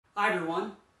Hi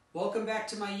everyone, welcome back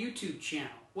to my YouTube channel.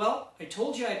 Well, I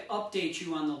told you I'd update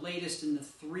you on the latest in the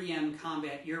 3M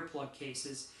combat earplug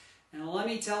cases, and let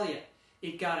me tell you,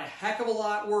 it got a heck of a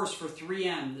lot worse for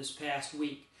 3M this past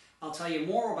week. I'll tell you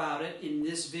more about it in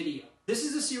this video. This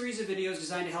is a series of videos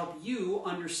designed to help you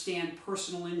understand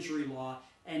personal injury law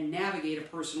and navigate a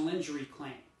personal injury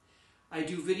claim. I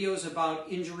do videos about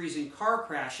injuries in car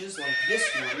crashes, like this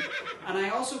one, and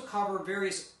I also cover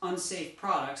various unsafe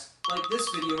products, like this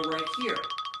video right here.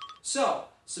 So,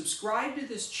 subscribe to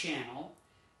this channel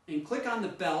and click on the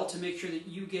bell to make sure that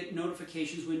you get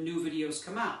notifications when new videos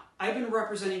come out. I've been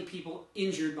representing people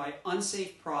injured by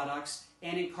unsafe products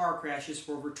and in car crashes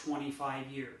for over 25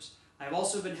 years. I've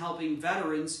also been helping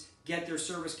veterans get their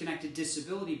service-connected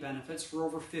disability benefits for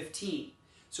over 15.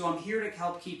 So I'm here to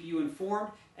help keep you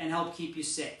informed and help keep you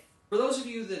safe. For those of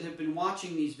you that have been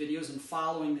watching these videos and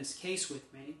following this case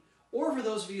with me, or for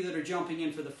those of you that are jumping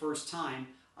in for the first time,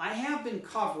 I have been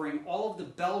covering all of the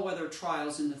bellwether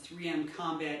trials in the 3M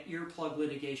combat earplug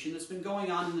litigation that's been going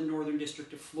on in the Northern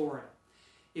District of Florida.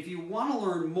 If you want to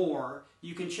learn more,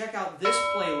 you can check out this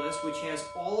playlist, which has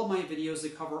all of my videos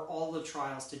that cover all the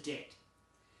trials to date.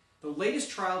 The latest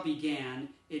trial began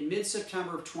in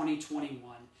mid-September of 2021,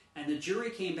 and the jury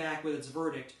came back with its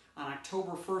verdict on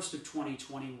October 1st of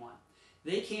 2021.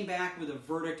 They came back with a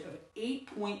verdict of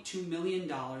 $8.2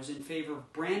 million in favor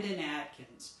of Brandon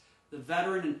Atkins, the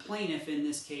veteran and plaintiff in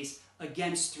this case,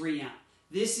 against 3M.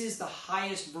 This is the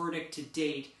highest verdict to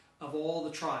date of all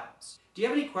the trials. Do you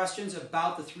have any questions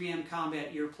about the 3M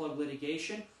combat earplug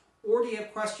litigation, or do you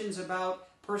have questions about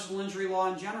personal injury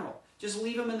law in general? Just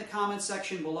leave them in the comments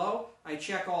section below. I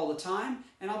check all the time,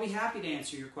 and I'll be happy to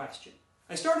answer your question.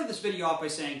 I started this video off by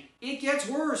saying, it gets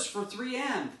worse for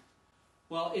 3M.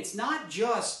 Well, it's not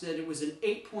just that it was an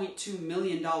 $8.2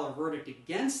 million verdict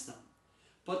against them,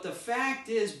 but the fact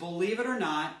is, believe it or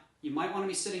not, you might want to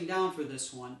be sitting down for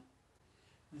this one,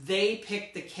 they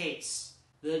picked the case.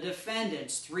 The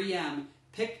defendants, 3M,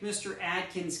 picked Mr.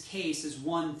 Atkins' case as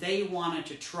one they wanted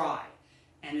to try,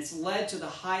 and it's led to the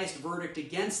highest verdict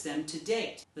against them to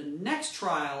date. The next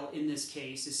trial in this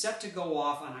case is set to go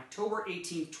off on October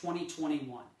 18,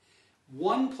 2021.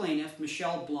 One plaintiff,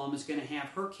 Michelle Blum, is going to have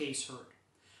her case heard.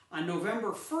 On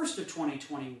November 1st of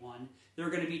 2021, there are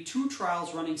going to be two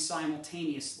trials running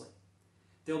simultaneously.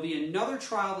 There'll be another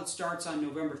trial that starts on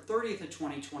November 30th of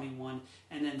 2021,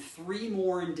 and then three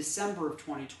more in December of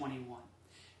 2021.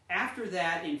 After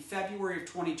that, in February of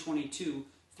 2022,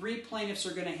 three plaintiffs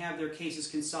are going to have their cases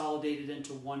consolidated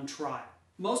into one trial.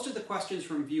 Most of the questions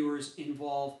from viewers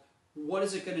involve, what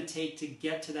is it going to take to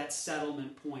get to that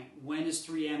settlement point? When is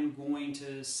 3M going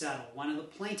to settle? When are the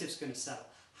plaintiffs going to settle?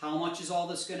 How much is all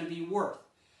this going to be worth?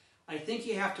 I think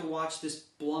you have to watch this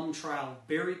Blum trial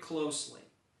very closely.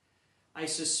 I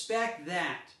suspect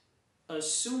that,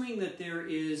 assuming that there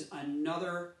is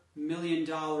another $1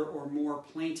 million or more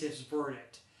plaintiff's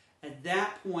verdict, at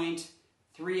that point,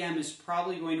 3M is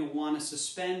probably going to want to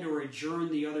suspend or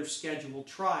adjourn the other scheduled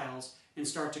trials and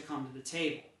start to come to the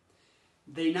table.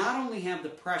 They not only have the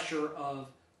pressure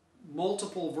of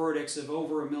multiple verdicts of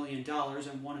over $1 million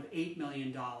and one of $8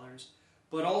 million,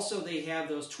 but also they have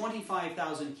those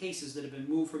 25,000 cases that have been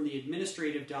moved from the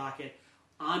administrative docket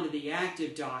onto the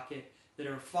active docket that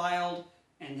are filed,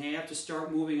 and they have to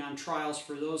start moving on trials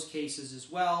for those cases as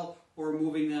well, or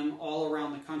moving them all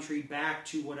around the country back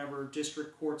to whatever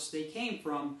district courts they came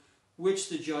from, which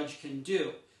the judge can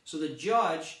do. So the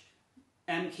judge,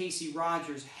 M. Casey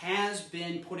Rogers, has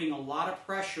been putting a lot of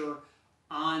pressure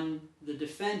on the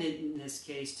defendant in this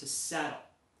case to settle.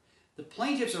 The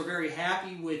plaintiffs are very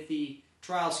happy with the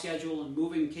trial schedule and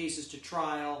moving cases to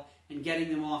trial and getting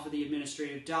them off of the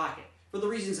administrative docket, for the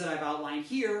reasons that I've outlined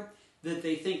here, that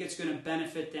they think it's going to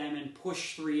benefit them and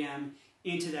push 3M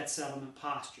into that settlement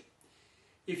posture.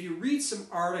 If you read some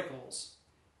articles,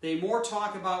 they more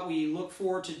talk about, we look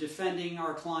forward to defending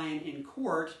our client in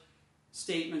court,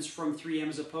 statements from 3M,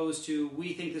 as opposed to,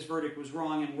 we think this verdict was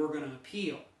wrong and we're going to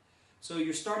appeal. So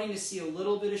you're starting to see a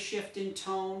little bit of shift in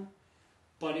tone,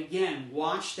 but again,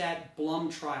 watch that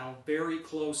Blum trial very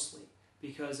closely,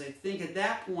 because I think at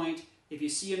that point, if you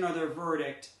see another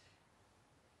verdict,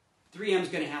 3M is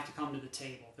going to have to come to the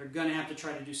table. They're going to have to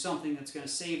try to do something that's going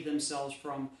to save themselves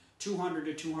from 200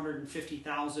 to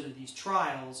 250,000 of these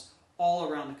trials all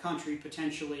around the country,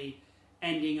 potentially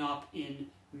ending up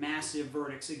in massive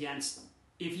verdicts against them.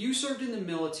 If you served in the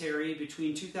military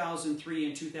between 2003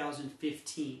 and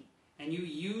 2015, and you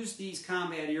used these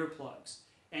combat earplugs,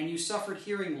 and you suffered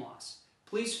hearing loss,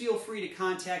 please feel free to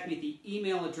contact me at the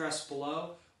email address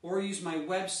below, or use my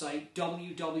website,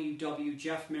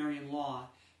 www.jeffmarionlaw,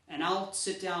 and I'll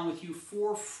sit down with you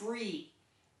for free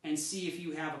and see if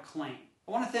you have a claim.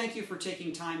 I want to thank you for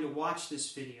taking time to watch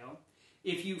this video.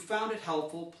 If you found it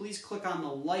helpful, please click on the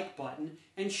like button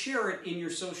and share it in your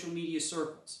social media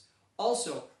circles.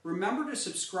 Also, remember to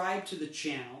subscribe to the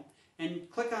channel and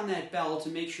click on that bell to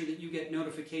make sure that you get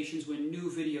notifications when new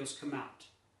videos come out.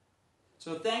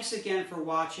 So thanks again for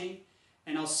watching,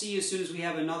 and I'll see you as soon as we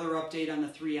have another update on the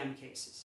 3M cases.